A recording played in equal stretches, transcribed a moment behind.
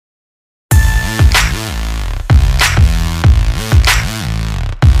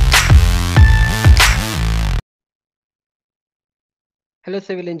Hello,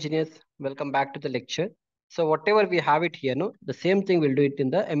 civil engineers. Welcome back to the lecture. So whatever we have it here, no, the same thing we'll do it in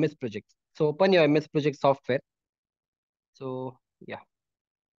the MS project. So open your MS project software. So yeah,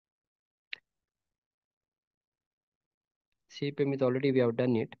 CPM is already we have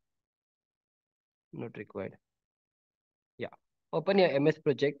done it. Not required. Yeah, open your MS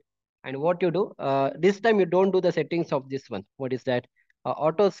project, and what you do, this time you don't do the settings of this one. What is that?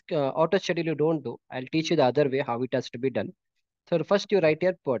 Auto schedule you don't do. I'll teach you the other way how it has to be done. So first you write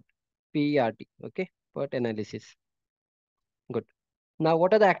your PERT, PERT. Okay, PERT analysis. Good. Now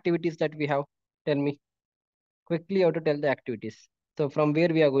what are the activities that we have? Tell me. Quickly how to tell the activities. So from where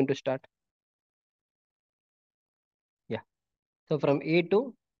we are going to start? Yeah. So from A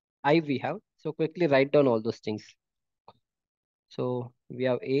to I we have. So quickly write down all those things. So we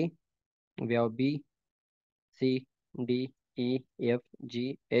have A, we have B, C, D, E, F,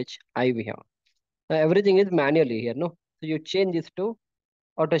 G, H, I we have. Now everything is manually here, no? So you change this to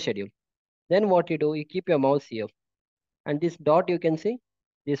auto schedule. Then what you do, you keep your mouse here. And this dot you can see,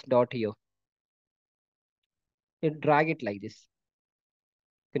 this dot here. You drag it like this.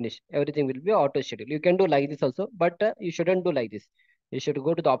 Finish. Everything will be auto schedule. You can do like this also, but you shouldn't do like this. You should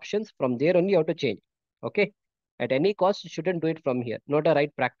go to the options. From there only you have to change. Okay. At any cost, you shouldn't do it from here. Not a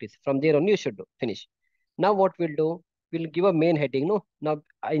right practice. From there only you should do. Finish. Now what we'll do, we'll give a main heading. No. Now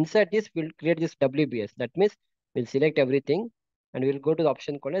inside this, we'll create this WBS. That means we'll select everything and we'll go to the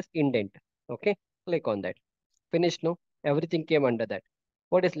option called as indent. Okay. Click on that. Finish. No. Everything came under that.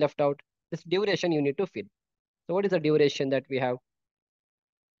 What is left out? This duration you need to fill. So what is the duration that we have?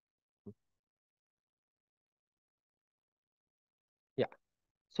 Yeah.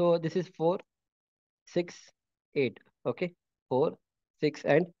 So this is 4, 6, 8. Okay. 4, 6,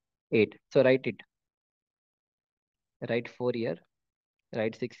 and 8. So write it. Write 4 here.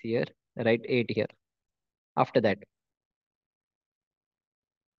 Write 6 here. Write 8 here. After that,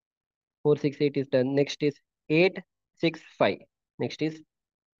 4, 6, 8 is done. Next is 8, 6, 5. Next is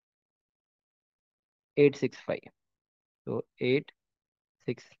 8, 6, 5. So 8,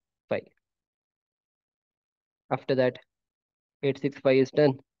 6, 5. After that, 8, 6, 5 is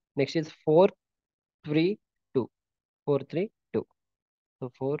done. Next is 4, 3, 2. 4, 3, 2.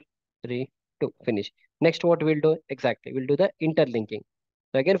 So 4, 3, 2. Finish. Next, what we'll do exactly? We'll do the interlinking.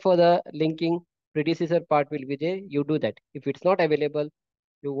 So again, for the linking, predecessor part will be there. You do that. If it's not available,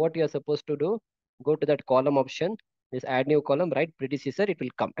 you what you are supposed to do, go to that column option, this add new column, write predecessor, it will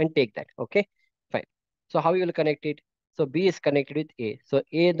come and take that. Okay, fine. So how you will connect it? So B is connected with A. So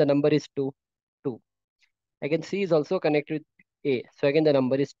A, the number is 2, 2. Again, C is also connected with A. So again, the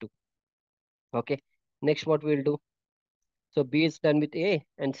number is 2. Okay. Next, what we will do? So B is done with A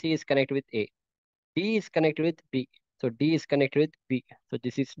and C is connected with A. D is connected with B. So D is connected with B. So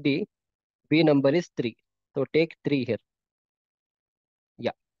this is D. B number is 3. So take 3 here.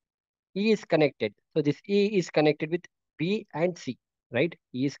 Yeah. E is connected. So this E is connected with B and C, right?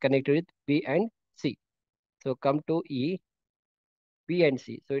 E is connected with B and C. So come to E, B and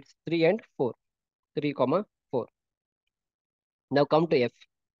C. So it's 3 and 4. 3, comma 4. Now come to F.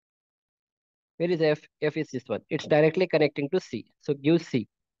 Where is F? F is this one. It's directly connecting to C. So give C.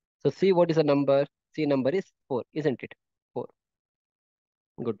 So C, what is the number? C number is 4, isn't it? 4.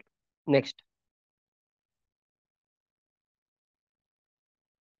 Good. Next.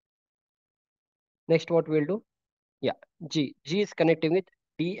 Next, what we'll do? Yeah, G. G is connecting with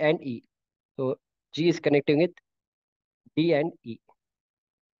D and E. So G is connecting with D and E.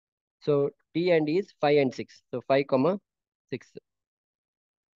 So D and E is 5 and 6. So 5, comma 6.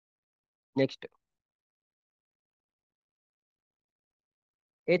 Next,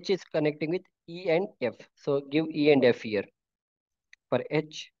 H is connecting with E and F. So give E and F here. For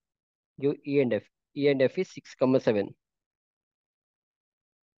H, give E and F. E and F is 6, comma 7.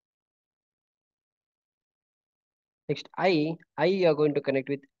 Next, I you are going to connect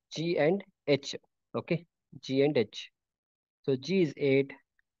with G and H. Okay, G and H. So G is 8,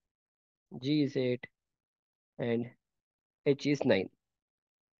 G is 8, and H is 9.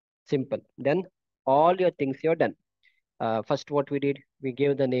 Simple. Then all your things you're done. First, what we did, we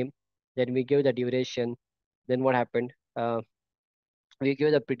gave the name, then we gave the duration, then what happened? We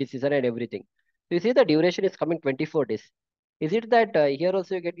gave the predecessor and everything. So you see the duration is coming 24 days. Is it that here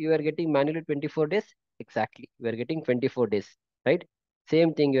also you are getting manually 24 days? Exactly. We are getting 24 days, right?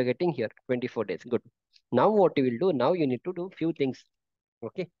 Same thing you are getting here, 24 days. Good. Now what you will do? Now you need to do few things.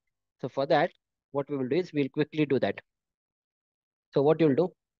 Okay. So for that, what we will do is we'll quickly do that. So what you will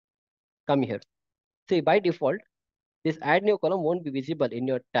do? Come here. See, by default, this add new column won't be visible in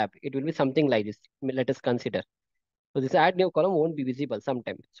your tab. It will be something like this. Let us consider. So this add new column won't be visible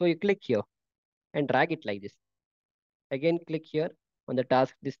sometime. So you click here and drag it like this. Again, click here on the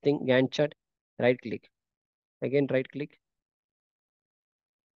task, this thing, Gantt chart, right click. Again, right click.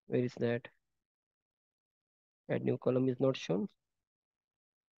 Where is that? Add new column is not shown.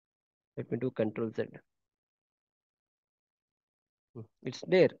 Let me do Control Z. It's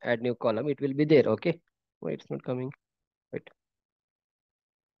there. Add new column. It will be there. Okay. Why it's not coming? Wait.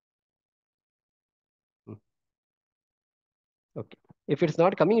 Okay. If it's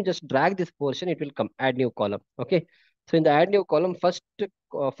not coming, you just drag this portion. It will come. Add new column. Okay. So in the add new column, first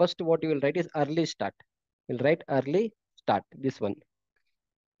what you will write is early start. You'll write early start. This one.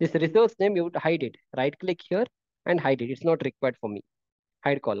 This resource name you would hide it. Right click here and hide it. It's not required for me.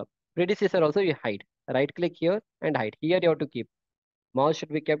 Hide column. Predecessor also you hide. Right click here and hide. Here you have to keep. Mouse should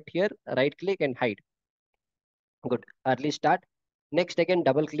be kept here. Right click and hide. Good. Early start. Next again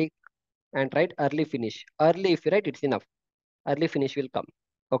double click and write early finish. Early if you write it's enough. Early finish will come.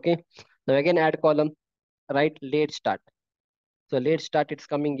 Okay. Now again add column. Write late start. So late start it's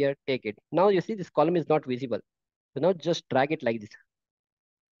coming here. Take it. Now you see this column is not visible. So now just drag it like this.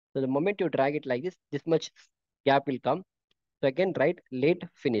 So the moment you drag it like this much gap will come. So again write late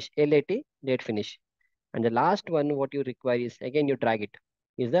finish. LAT late finish. And the last one what you require is again you drag it.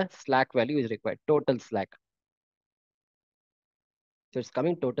 Is the slack value is required. Total slack. So it's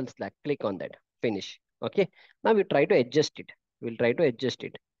coming total slack. Click on that. Finish. Okay. Now we try to adjust it. We'll try to adjust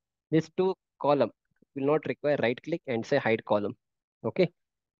it. This two column will not require right click and say hide column. Okay.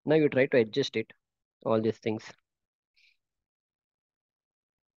 Now you try to adjust it. All these things.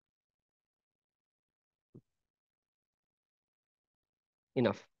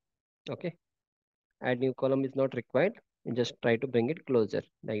 Enough. Okay. Add new column is not required. You just try to bring it closer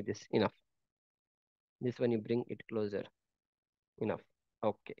like this. Enough. This one you bring it closer. Enough.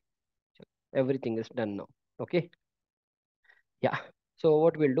 Okay. So everything is done now. Okay. Yeah. So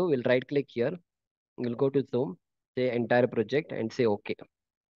what we'll do, we'll right click here. We'll go to zoom, say entire project and say okay.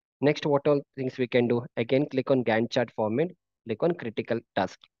 Next, what all things we can do? Again, click on Gantt chart format, click on critical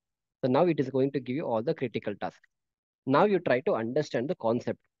task. So now it is going to give you all the critical tasks. Now you try to understand the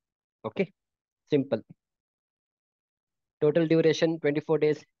concept. Okay, simple. Total duration 24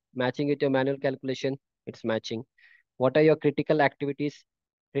 days, matching with your manual calculation. It's matching. What are your critical activities?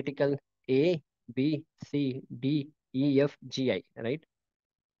 Critical A, B, C, D, E, F, G, I, right?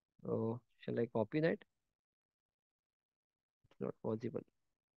 Oh, shall I copy that? It's not possible.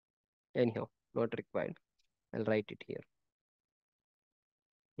 Anyhow, not required. I'll write it here.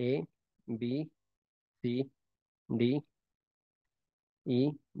 A, B, C, D,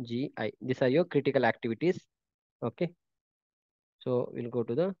 E, G, I. These are your critical activities. Okay. So we'll go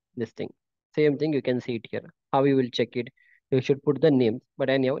to this thing. Same thing, you can see it here. How you will check it? You should put the names, but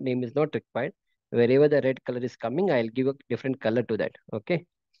anyhow, name is not required. Wherever the red color is coming, I'll give a different color to that. Okay.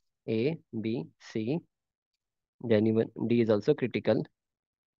 A, B, C. Then even D is also critical.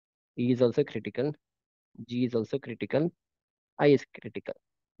 E is also critical. G is also critical. I is critical.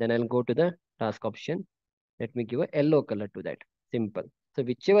 Then I'll go to the task option. Let me give a yellow color to that. Simple. So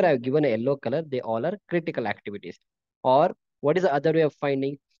whichever I've given a yellow color, they all are critical activities. Or what is the other way of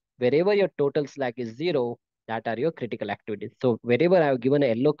finding? Wherever your total slack is 0, that are your critical activities. So wherever I've given a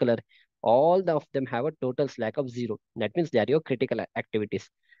yellow color, all of them have a total slack of 0. That means they are your critical activities.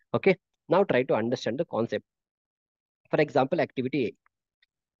 Okay. Now try to understand the concept. For example, activity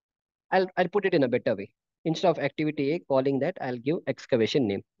A. I'll put it in a better way. Instead of activity A calling that, I'll give excavation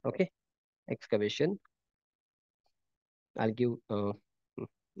name. Okay. Excavation. I'll give,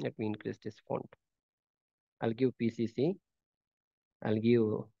 let me increase this font. I'll give PCC. I'll give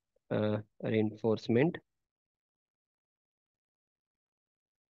reinforcement.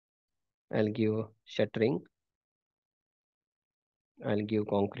 I'll give shuttering. I'll give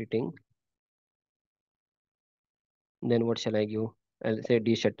concreting. Then what shall I give? I'll say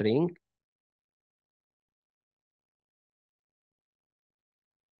de-shuttering.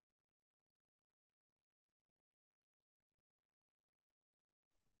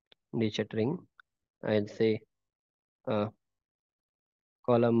 De-shuttering. I'll say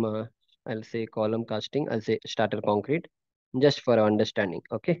column. I'll say column casting. I'll say starter concrete. Just for understanding.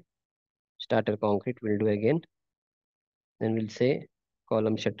 Okay. Starter concrete we'll do again. Then we'll say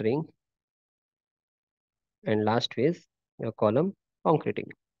column shuttering. And last phase, your column concreting.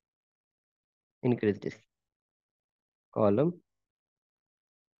 Increase this. Column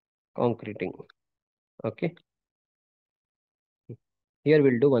concreting. Okay. Here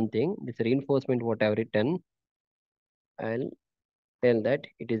we'll do one thing. This reinforcement, what I've written, I'll tell that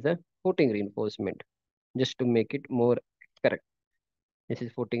it is a footing reinforcement, just to make it more correct. This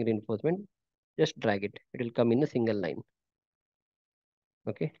is footing reinforcement. Just drag it. It will come in a single line.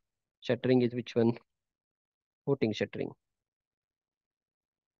 Okay. Shuttering is which one? Footing shuttering.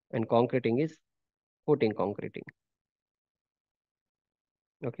 and concreting is footing concreting.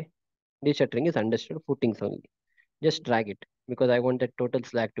 Okay. Deshuttering is understood footings only. Just drag it because I want the total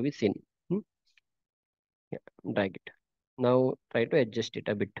slack to be seen. Hmm? Yeah, drag it. Now try to adjust it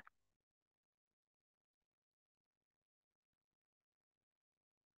a bit.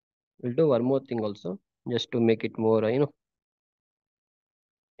 We'll do one more thing also, just to make it more,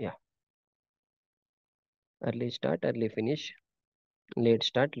 yeah. Early start, early finish, late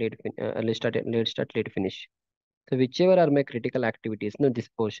start, early start, late start, late finish. So whichever are my critical activities, no, this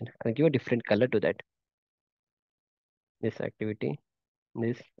portion, I'll give a different color to that. This activity,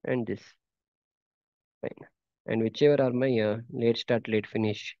 this, and this. Fine. And whichever are my late start, late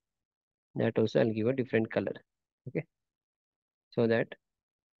finish, that also I'll give a different color. Okay. So that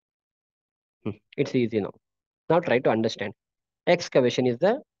it's easy now. Now try to understand. Excavation is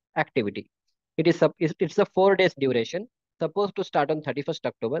the activity. It's a 4 days duration. Supposed to start on 31st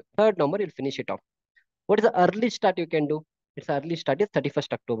October. Third number, you'll finish it off. What is the early start you can do? Its early start is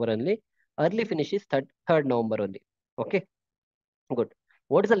 31st October only. Early finish is 3rd November only. Okay, good.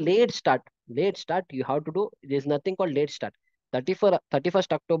 What is the late start? Late start you have to do. There is nothing called late start.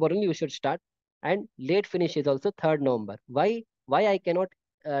 31st October only you should start, and late finish is also 3rd November. Why I cannot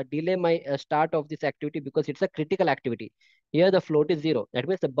delay my start of this activity? Because it's a critical activity. Here the float is 0. That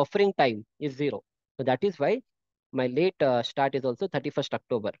means the buffering time is 0. So that is why my late start is also 31st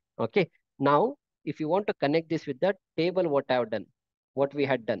October. Okay. Now, if you want to connect this with the table, what I have done, what we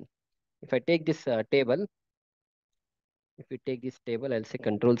had done. If I take this table, if we take this table, I'll say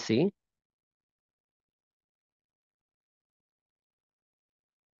Control C.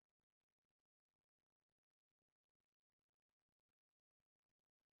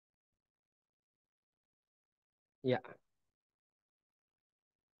 Yeah.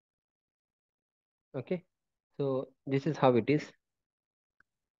 Okay. So this is how it is.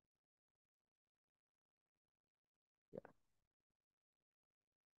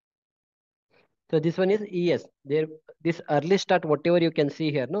 So this one is ES. There, this early start, whatever you can see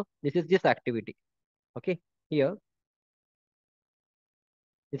here, no, this is this activity. Okay. Here,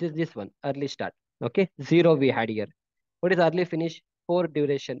 this is this one, early start. Okay. 0 we had here. What is early finish? 4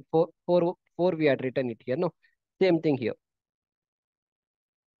 duration. 4 we had written it here. No, same thing here.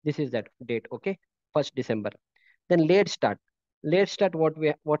 This is that date. Okay. 1st December. Then late start. Late start, what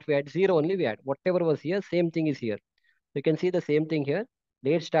we had? 0 only we had. Whatever was here, same thing is here. You can see the same thing here.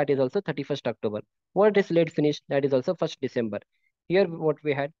 Late start is also 31st October. What is late finish? That is also 1st December. Here what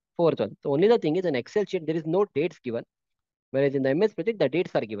we had? 4th one. So only the thing is in Excel sheet, there is no dates given. Whereas in the MS project, the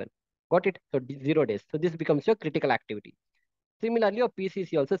dates are given. Got it? So 0 days. So this becomes your critical activity. Similarly, your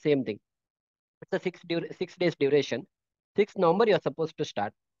PCC also same thing. It's a 6 days duration. 6th November, you're supposed to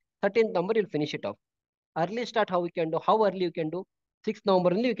start. 13th November, you'll finish it off. Early start, how we can do? How early you can do? 6th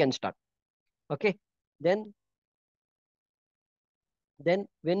November only you can start. Okay. Then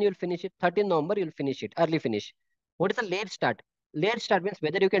when you'll finish it, 13th November, you'll finish it, early finish. What is the late start? Late start means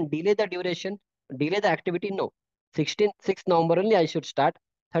whether you can delay the duration, delay the activity. No. 6th November only I should start.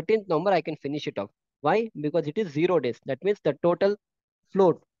 13th November, I can finish it off. Why? Because it is 0 days. That means the total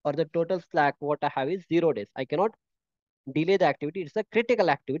float or the total slack what I have is 0 days. I cannot delay the activity. It's a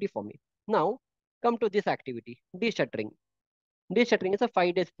critical activity for me. Now, come to this activity, deshuttering. Deshuttering is a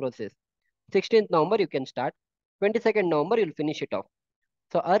 5 days process. 16th November, you can start. 22nd November, you'll finish it off.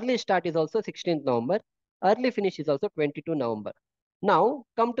 So early start is also 16th November. Early finish is also 22 November. Now,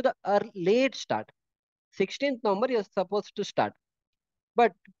 come to the late start. 16th November, you're supposed to start.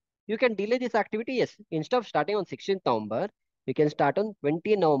 But you can delay this activity, yes. Instead of starting on 16th November, you can start on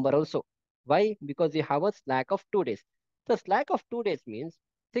 20 November also. Why? Because you have a slack of 2 days. So slack of 2 days means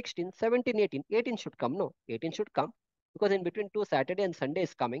 16, 17, 18. 18 should come, no? 18 should come because in between 2 Saturday and Sunday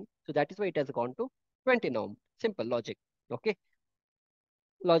is coming. So that is why it has gone to 20 November. Simple logic. Okay.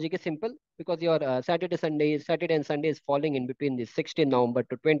 Logic is simple because your Saturday and Sunday is falling in between the 16 November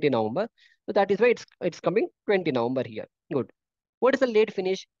to 20 November. So that is why it's coming 20 November here. Good. What is the late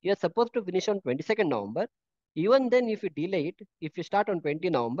finish? You are supposed to finish on 22nd November. Even then, if you delay it, if you start on 20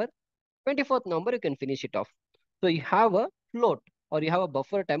 November, 24th November, you can finish it off. So you have a float or you have a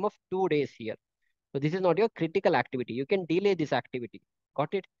buffer time of 2 days here. So this is not your critical activity. You can delay this activity.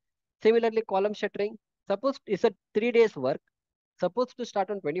 Got it? Similarly, column shuttering. Suppose it's a 3 days work. Supposed to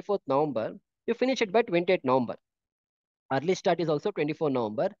start on 24th November. You finish it by 28th November. Early start is also 24th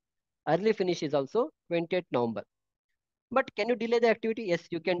November. Early finish is also 28th November. But can you delay the activity? Yes,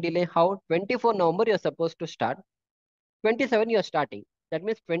 you can delay. How? 24 November you're supposed to start. 27 you're starting. That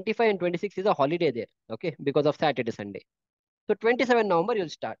means 25 and 26 is a holiday there. Okay, because of Saturday, Sunday. So 27 November you'll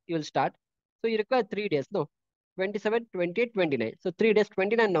start. So you require 3 days. No. 27, 28, 29. So 3 days,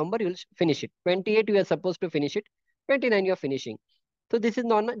 29 November, you will finish it. 28, you are supposed to finish it. 29, you are finishing. So this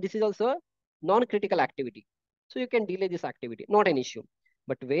is also a non-critical activity. So you can delay this activity, not an issue.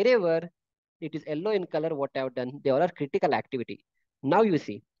 But wherever it is yellow in color, what I have done, they all are critical activity. Now you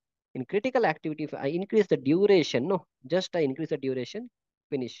see, in critical activity, if I increase the duration, no, just I increase the duration,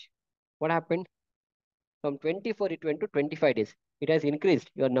 finish. What happened? From 24, it went to 25 days. It has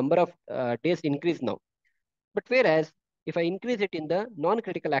increased. Your number of days increased now. But whereas, if I increase it in the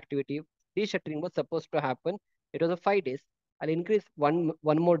non-critical activity, de-shuttering was supposed to happen. It was a 5 days. I'll increase one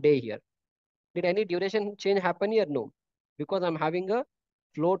more day here. Did any duration change happen here? No, because I'm having a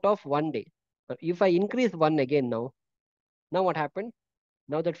float of 1 day. But if I increase one again now what happened?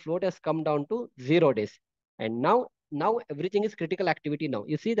 Now that float has come down to 0 days. And now everything is critical activity now.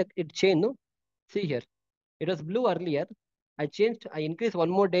 You see that it changed, no? See here. It was blue earlier. I increased one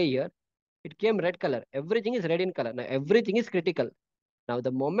more day here. It came red color. Everything is red in color. Now everything is critical. Now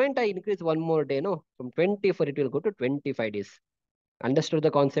the moment I increase one more day, no, from 24 it will go to 25 days. Understood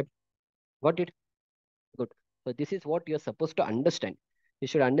the concept? Got it? Good. So this is what you're supposed to understand. You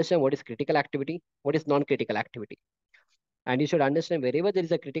should understand what is critical activity, what is non-critical activity. And you should understand wherever there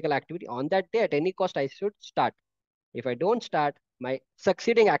is a critical activity, on that day, at any cost, I should start. If I don't start, my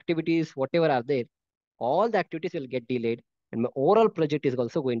succeeding activities, whatever are there, all the activities will get delayed and my overall project is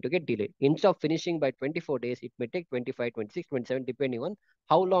also going to get delayed. Instead of finishing by 24 days, it may take 25, 26, 27, depending on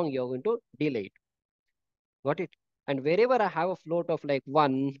how long you're going to delay it. Got it? And wherever I have a float of like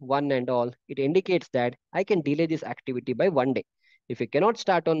one and all, it indicates that I can delay this activity by 1 day. If you cannot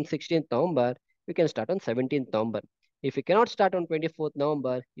start on 16th November, you can start on 17th November. If you cannot start on 24th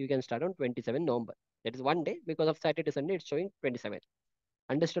November, you can start on 27th November. That is 1 day because of Saturday, Sunday, it's showing 27th.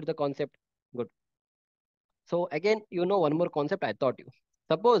 Understood the concept? Good. So again, you know one more concept I taught you.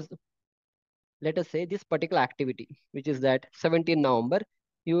 Suppose, let us say this particular activity, which is that 17 November,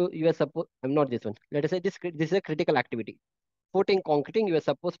 you are supposed, I'm not this one. Let us say this is a critical activity. Footing, concreting, you were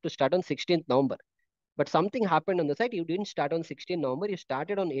supposed to start on 16th November. But something happened on the site. You didn't start on 16th November. You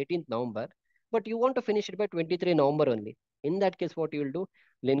started on 18th November. But you want to finish it by 23 November only. In that case, what you will do?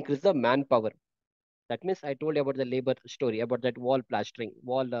 You'll increase the manpower. That means I told you about the labor story, about that wall plastering,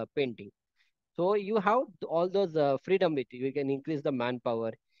 wall painting. So you have all those freedom with you. You can increase the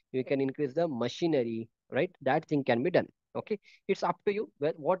manpower. You can increase the machinery, right? That thing can be done. Okay. It's up to you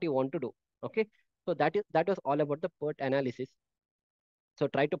what you want to do. Okay. So that was all about the PERT analysis. So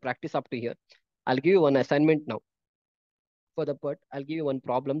try to practice up to here. I'll give you one assignment now. For the PERT, I'll give you one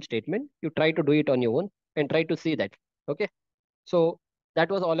problem statement. You try to do it on your own and try to see that. Okay. So that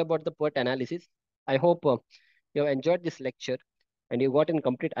was all about the PERT analysis. I hope you have enjoyed this lecture and you got a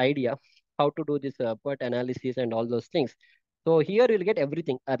complete idea how to do this PERT analysis and all those things. So here you'll get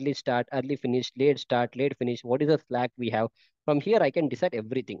everything: early start, early finish, late start, late finish. What is the slack we have? From here, I can decide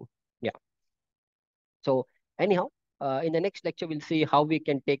everything. Yeah. So anyhow, in the next lecture, we'll see how we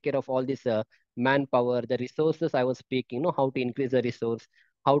can take care of all this manpower, the resources I was speaking, how to increase the resource,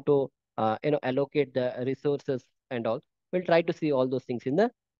 how to, allocate the resources and all. We'll try to see all those things in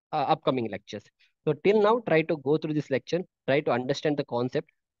the upcoming lectures. So till now, try to go through this lecture, try to understand the concept.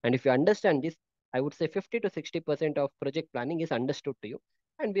 And if you understand this, I would say 50 to 60% of project planning is understood to you.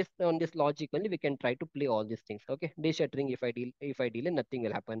 And based on this logic only, we can try to play all these things. Okay, de-shuttering, if I delay, nothing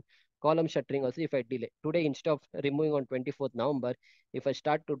will happen. Column shuttering also, if I delay. Today, instead of removing on 24th November, if I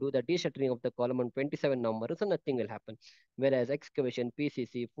start to do the de-shuttering of the column on 27 November, so nothing will happen. Whereas excavation,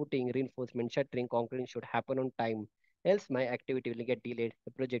 PCC, footing, reinforcement, shuttering, concreting should happen on time. Else my activity will get delayed,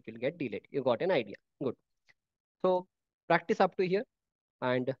 the project will get delayed. You got an idea. Good. So practice up to here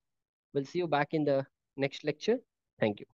and we'll see you back in the next lecture. Thank you.